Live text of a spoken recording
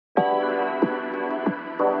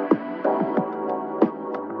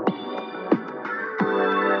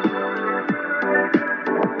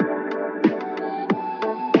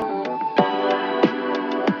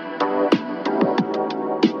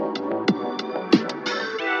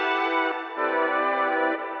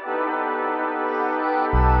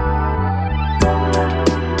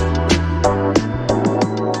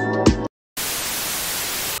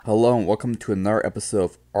Hello and welcome to another episode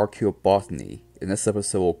of Archaeobotany. In this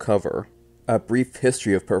episode we'll cover a brief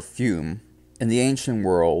history of perfume in the ancient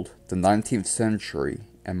world, the 19th century,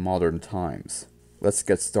 and modern times. Let's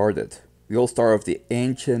get started. We will start with the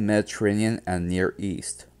ancient Mediterranean and Near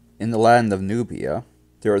East. In the land of Nubia,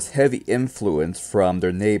 there was heavy influence from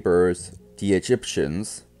their neighbors, the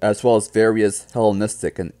Egyptians, as well as various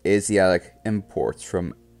Hellenistic and Asiatic imports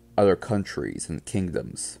from other countries and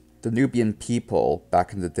kingdoms. The Nubian people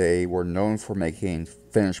back in the day were known for making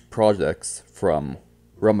finished products from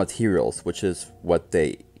raw materials, which is what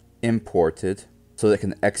they imported so they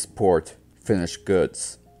can export finished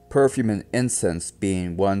goods. Perfume and incense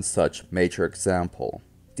being one such major example.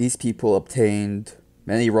 These people obtained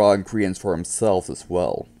many raw ingredients for themselves as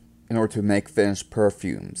well in order to make finished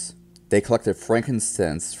perfumes. They collected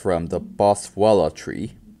frankincense from the boswellia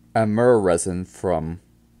tree and myrrh resin from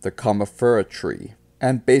the commiphora tree.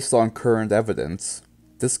 And based on current evidence,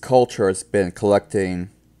 this culture has been collecting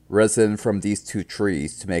resin from these two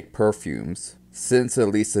trees to make perfumes since at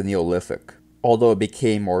least the Neolithic, although it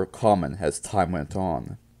became more common as time went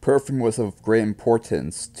on. Perfume was of great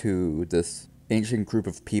importance to this ancient group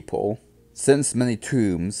of people, since many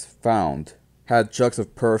tombs found had jugs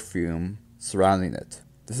of perfume surrounding it.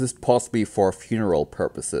 This is possibly for funeral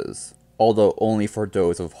purposes, although only for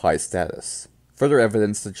those of high status. Further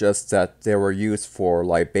evidence suggests that they were used for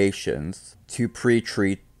libations to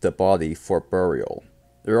pre-treat the body for burial.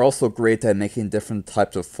 They were also great at making different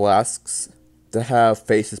types of flasks that have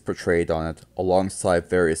faces portrayed on it alongside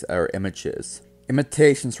various other images.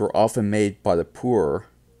 Imitations were often made by the poor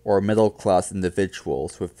or middle-class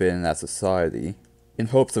individuals within that society in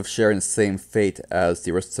hopes of sharing the same fate as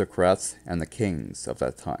the aristocrats and the kings of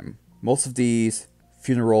that time. Most of these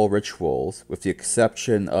funeral rituals, with the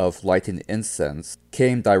exception of lighting incense,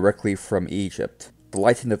 came directly from Egypt. The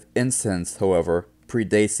lighting of incense, however,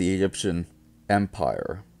 predates the Egyptian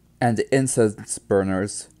Empire, and the incense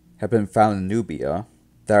burners have been found in Nubia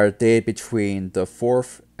that are dated between the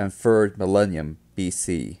 4th and 3rd millennium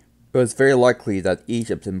BC. It was very likely that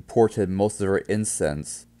Egypt imported most of their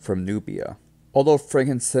incense from Nubia. Although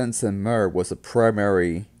frankincense and myrrh was a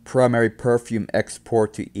primary perfume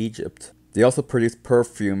export to Egypt, they also produced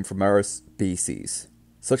perfume from other species,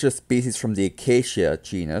 such as species from the Acacia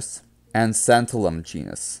genus and Santalum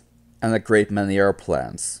genus, and a great many other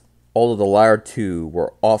plants, although the latter two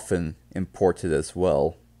were often imported as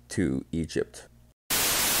well to Egypt.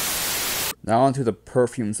 Now on to the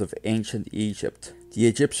perfumes of ancient Egypt. The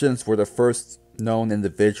Egyptians were the first known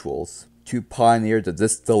individuals to pioneer the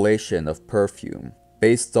distillation of perfume,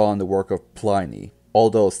 based on the work of Pliny,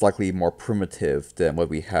 although slightly more primitive than what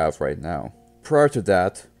we have right now. Prior to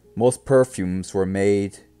that, most perfumes were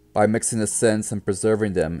made by mixing the scents and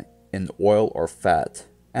preserving them in oil or fat,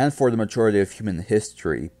 and for the majority of human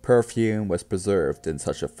history, perfume was preserved in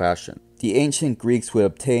such a fashion. The ancient Greeks would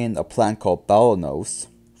obtain a plant called balanos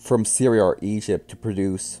from Syria or Egypt to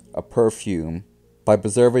produce a perfume by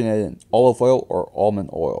preserving it in olive oil or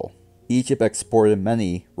almond oil. Egypt exported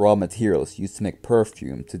many raw materials used to make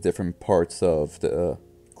perfume to different parts of the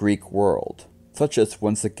Greek world, such as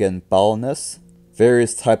once again balanus,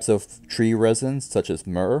 various types of tree resins such as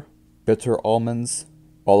myrrh, bitter almonds,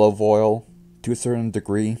 olive oil, to a certain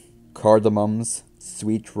degree, cardamoms,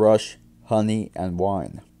 sweet rush, honey, and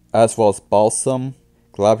wine, as well as balsam,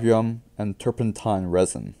 glabrium, and turpentine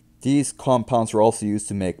resin. These compounds were also used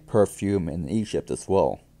to make perfume in Egypt as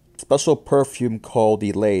well. Special perfume called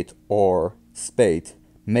elate or spate,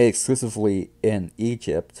 made exclusively in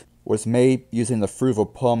Egypt, was made using the fruit of a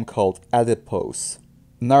palm called adipose.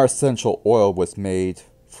 Another essential oil was made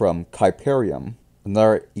from Cyperium,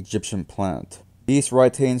 another Egyptian plant. These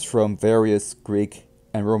writings from various Greek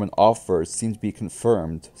and Roman authors seem to be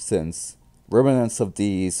confirmed, since remnants of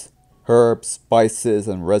these herbs, spices,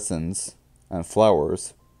 and resins and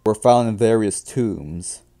flowers were found in various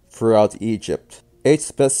tombs throughout Egypt. 8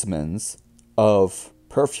 specimens of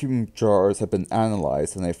perfume jars have been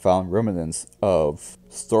analyzed, and they found remnants of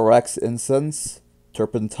storax incense,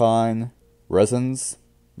 turpentine, resins,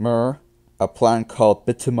 myrrh, a plant called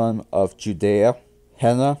bitumen of Judea,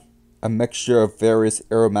 henna, a mixture of various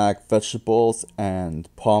aromatic vegetables and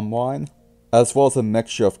palm wine, as well as a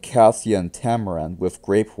mixture of cassia and tamarind with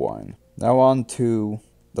grape wine. Now on to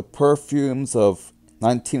the perfumes of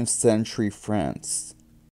 19th century France.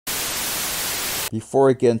 Before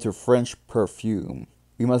we get into French perfume,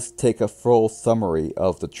 we must take a full summary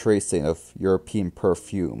of the tracing of European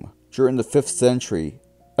perfume. During the 5th century,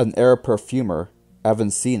 an Arab perfumer,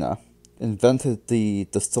 Avicenna, invented the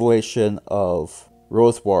distillation of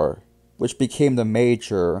rosewater, which became the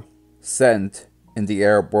major scent in the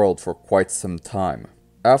Arab world for quite some time.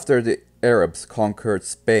 After the Arabs conquered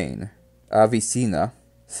Spain, Avicenna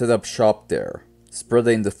set up shop there,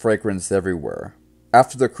 spreading the fragrance everywhere.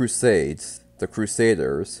 After the Crusades, the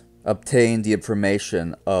Crusaders obtained the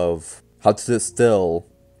information of how to distill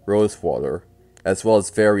rosewater, as well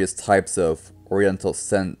as various types of oriental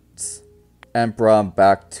scents, and brought them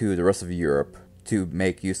back to the rest of Europe to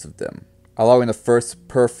make use of them, allowing the first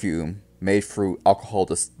perfume made through alcohol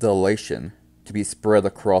distillation to be spread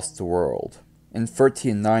across the world. In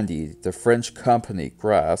 1390, the French company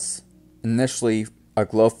Grasse, initially a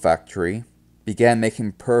glove factory, began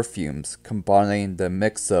making perfumes combining the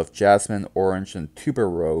mix of jasmine, orange, and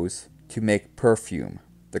tuberose to make perfume.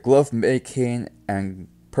 The glove making and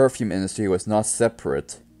perfume industry was not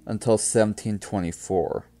separate until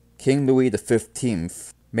 1724. King Louis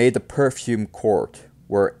XV made the perfume court,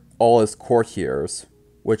 where all his courtiers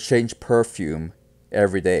would change perfume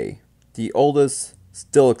every day. The oldest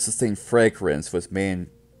still existing fragrance was made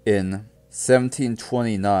in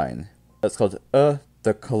 1729. It's called Eau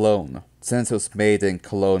de Cologne, since it was made in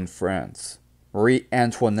Cologne, France. Marie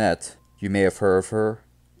Antoinette, you may have heard of her,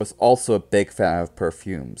 was also a big fan of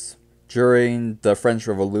perfumes. During the French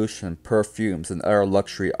Revolution, perfumes and other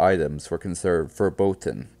luxury items were considered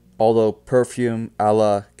verboten, although perfume à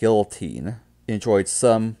la guillotine enjoyed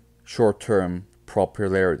some short-term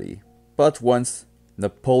popularity. But once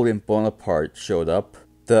Napoleon Bonaparte showed up,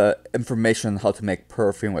 the information on how to make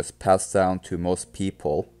perfume was passed down to most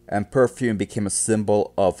people, and perfume became a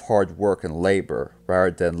symbol of hard work and labor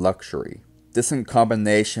rather than luxury. This, in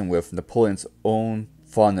combination with Napoleon's own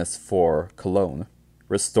fondness for cologne,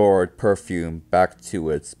 restored perfume back to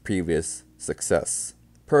its previous success.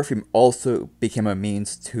 Perfume also became a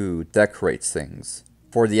means to decorate things,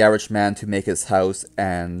 for the average man to make his house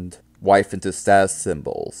and wife into status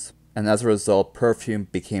symbols, and as a result, perfume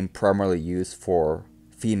became primarily used for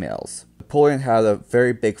females. Napoleon had a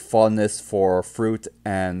very big fondness for fruit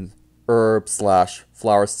and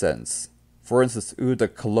herb/flower scents. For instance, Eau de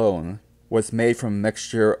Cologne was made from a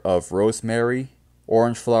mixture of rosemary,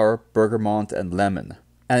 orange flower, bergamot, and lemon.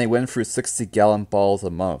 And he went through 60-gallon bottles a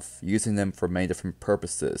month, using them for many different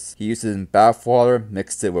purposes. He used it in bath water,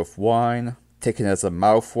 mixed it with wine, taken it as a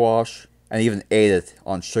mouthwash, and even ate it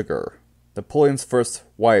on sugar. Napoleon's first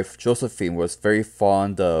wife, Josephine, was very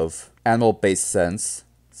fond of animal-based scents,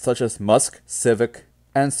 such as musk, civet,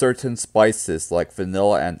 and certain spices like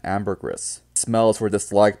vanilla and ambergris. These smells were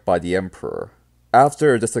disliked by the emperor.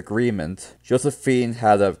 After a disagreement, Josephine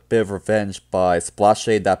had a bit of revenge by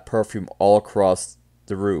splashing that perfume all across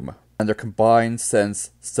the room, and their combined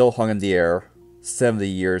scents still hung in the air 70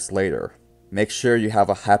 years later. Make sure you have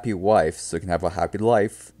a happy wife so you can have a happy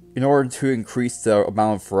life. In order to increase the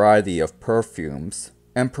amount of variety of perfumes,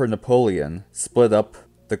 Emperor Napoleon split up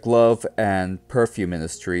the glove and perfume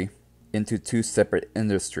industry into two separate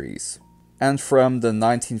industries. And from the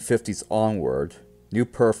 1950s onward, new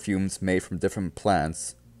perfumes made from different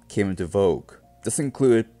plants came into vogue. This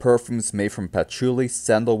included perfumes made from patchouli,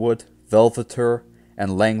 sandalwood, velveter,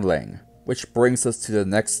 and lang lang, which brings us to the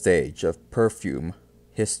next stage of perfume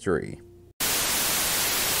history.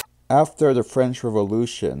 After the French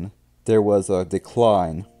Revolution, there was a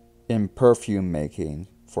decline in perfume making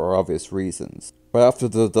for obvious reasons. But after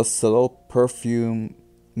the dust settled, perfume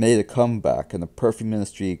made a comeback and the perfume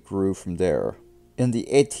industry grew from there. In the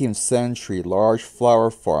 18th century, large flower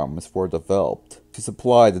farms were developed to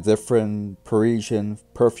supply the different Parisian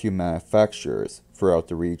perfume manufacturers throughout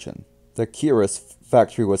the region. The Cuirass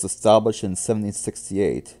factory was established in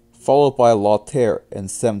 1768, followed by Lauter in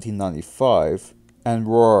 1795, and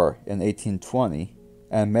Rohr in 1820,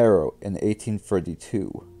 and Mero in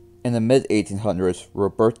 1832. In the mid-1800s,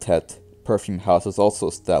 Robertet perfume house was also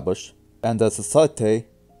established, and the Société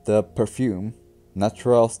de Perfume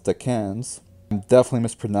Naturels de Cannes, I'm definitely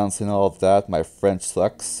mispronouncing all of that, my French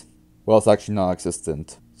sucks. Well, it's actually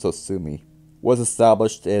non-existent, so sue me. Was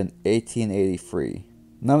established in 1883.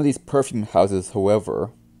 None of these perfume houses,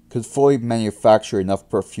 however, could fully manufacture enough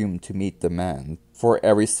perfume to meet demand for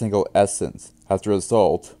every single essence. As a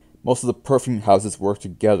result, most of the perfume houses worked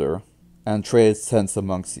together and traded scents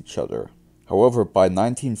amongst each other. However, by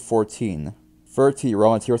 1914, 30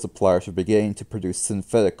 raw material suppliers were beginning to produce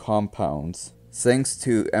synthetic compounds, thanks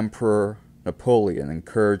to Emperor Napoleon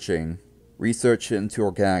encouraging research into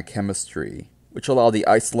organic chemistry, which allowed the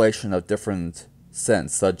isolation of different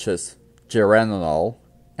scents such as geraniol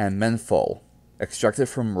and menthol, extracted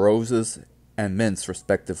from roses and mints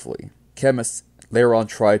respectively. Chemists later on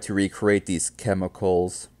tried to recreate these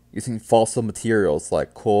chemicals using fossil materials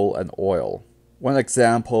like coal and oil. One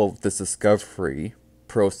example of this discovery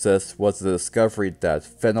process was the discovery that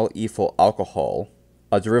phenylethyl alcohol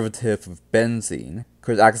a derivative of benzene,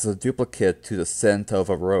 could act as a duplicate to the scent of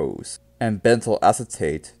a rose, and benzyl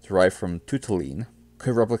acetate, derived from tutylene,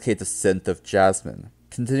 could replicate the scent of jasmine.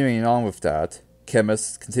 Continuing on with that,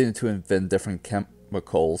 chemists continued to invent different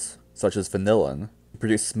chemicals, such as vanillin, to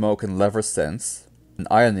produce smoke and leather scents, and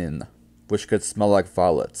ionin, which could smell like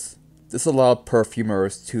violets. This allowed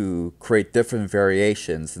perfumers to create different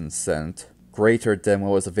variations in scent, greater than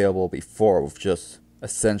what was available before with just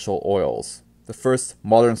essential oils. The first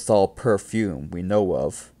modern-style perfume we know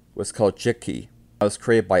of was called Jiki. It was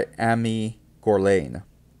created by Ami Gourlaine.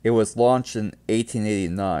 It was launched in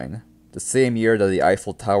 1889, the same year that the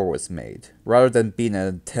Eiffel Tower was made. Rather than being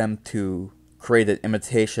an attempt to create an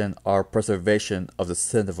imitation or preservation of the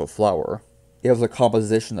scent of a flower, it was a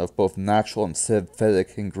composition of both natural and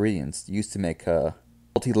synthetic ingredients used to make a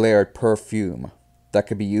multi-layered perfume that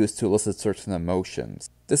could be used to elicit certain emotions.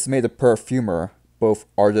 This made the perfumer both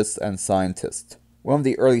artist and scientist. One of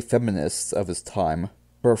the early feminists of his time,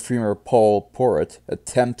 perfumer Paul Porret,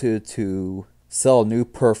 attempted to sell a new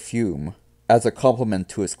perfume as a complement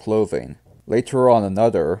to his clothing. Later on,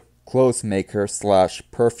 another clothes maker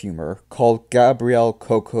 / perfumer called Gabrielle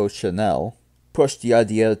Coco Chanel pushed the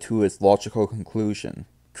idea to its logical conclusion,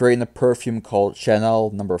 creating a perfume called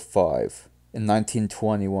Chanel No. 5 in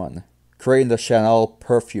 1921, creating the Chanel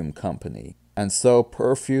Perfume Company. And so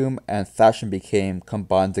perfume and fashion became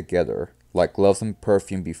combined together, like gloves and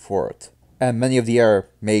perfume before it. And many of the other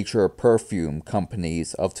major perfume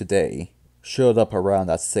companies of today showed up around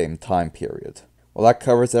that same time period. Well, that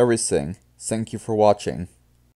covers everything. Thank you for watching.